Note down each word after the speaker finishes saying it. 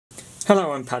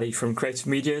Hello, I'm Paddy from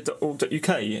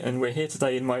creativemedia.org.uk and we're here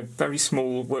today in my very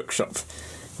small workshop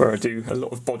where I do a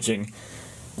lot of bodging.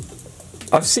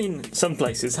 I've seen some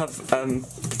places have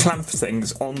clamp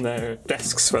things on their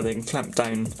desks where they can clamp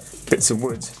down bits of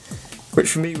wood,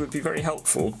 which for me would be very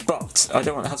helpful, but I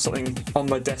don't want to have something on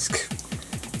my desk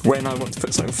when I want to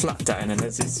put something flat down and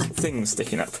there's these things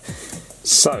sticking up.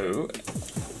 So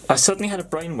I suddenly had a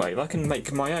brainwave. I can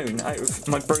make my own out of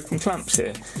my broken clamps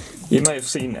here. You may have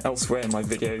seen elsewhere in my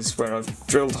videos where I've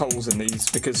drilled holes in these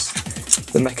because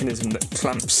the mechanism that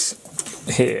clamps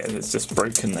here is just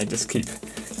broken, they just keep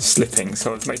slipping.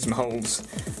 So I've made some holes,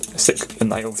 stick a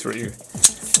nail through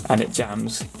and it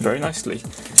jams very nicely.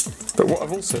 But what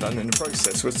I've also done in the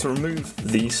process was to remove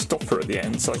the stopper at the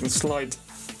end so I can slide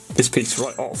this piece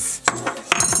right off.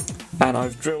 And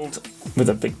I've drilled with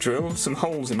a big drill some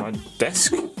holes in my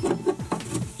desk.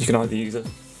 You can either use a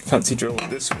fancy drill like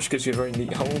this, which gives you a very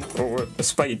neat hole, or a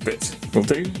spade bit will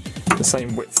do, the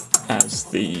same width as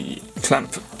the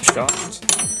clamp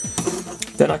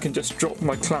shaft. Then I can just drop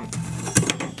my clamp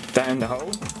down the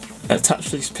hole,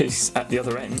 attach this piece at the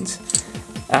other end,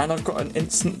 and I've got an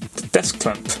instant desk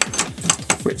clamp,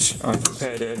 which I've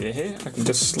prepared earlier here. I can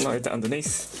just slide that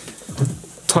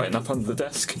underneath, tighten up under the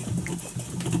desk,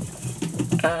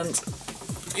 and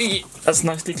that's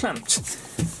nicely clamped.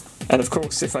 And of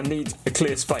course, if I need a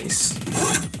clear space,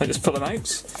 I just pull them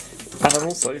out. And I've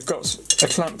also got a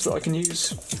clamp that I can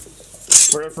use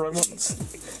wherever I want.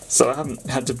 So I haven't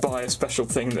had to buy a special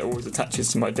thing that always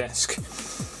attaches to my desk.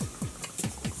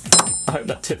 I hope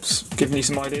that tip's given you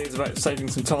some ideas about saving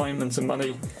some time and some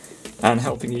money and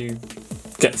helping you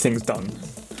get things done.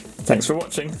 Thanks for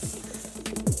watching.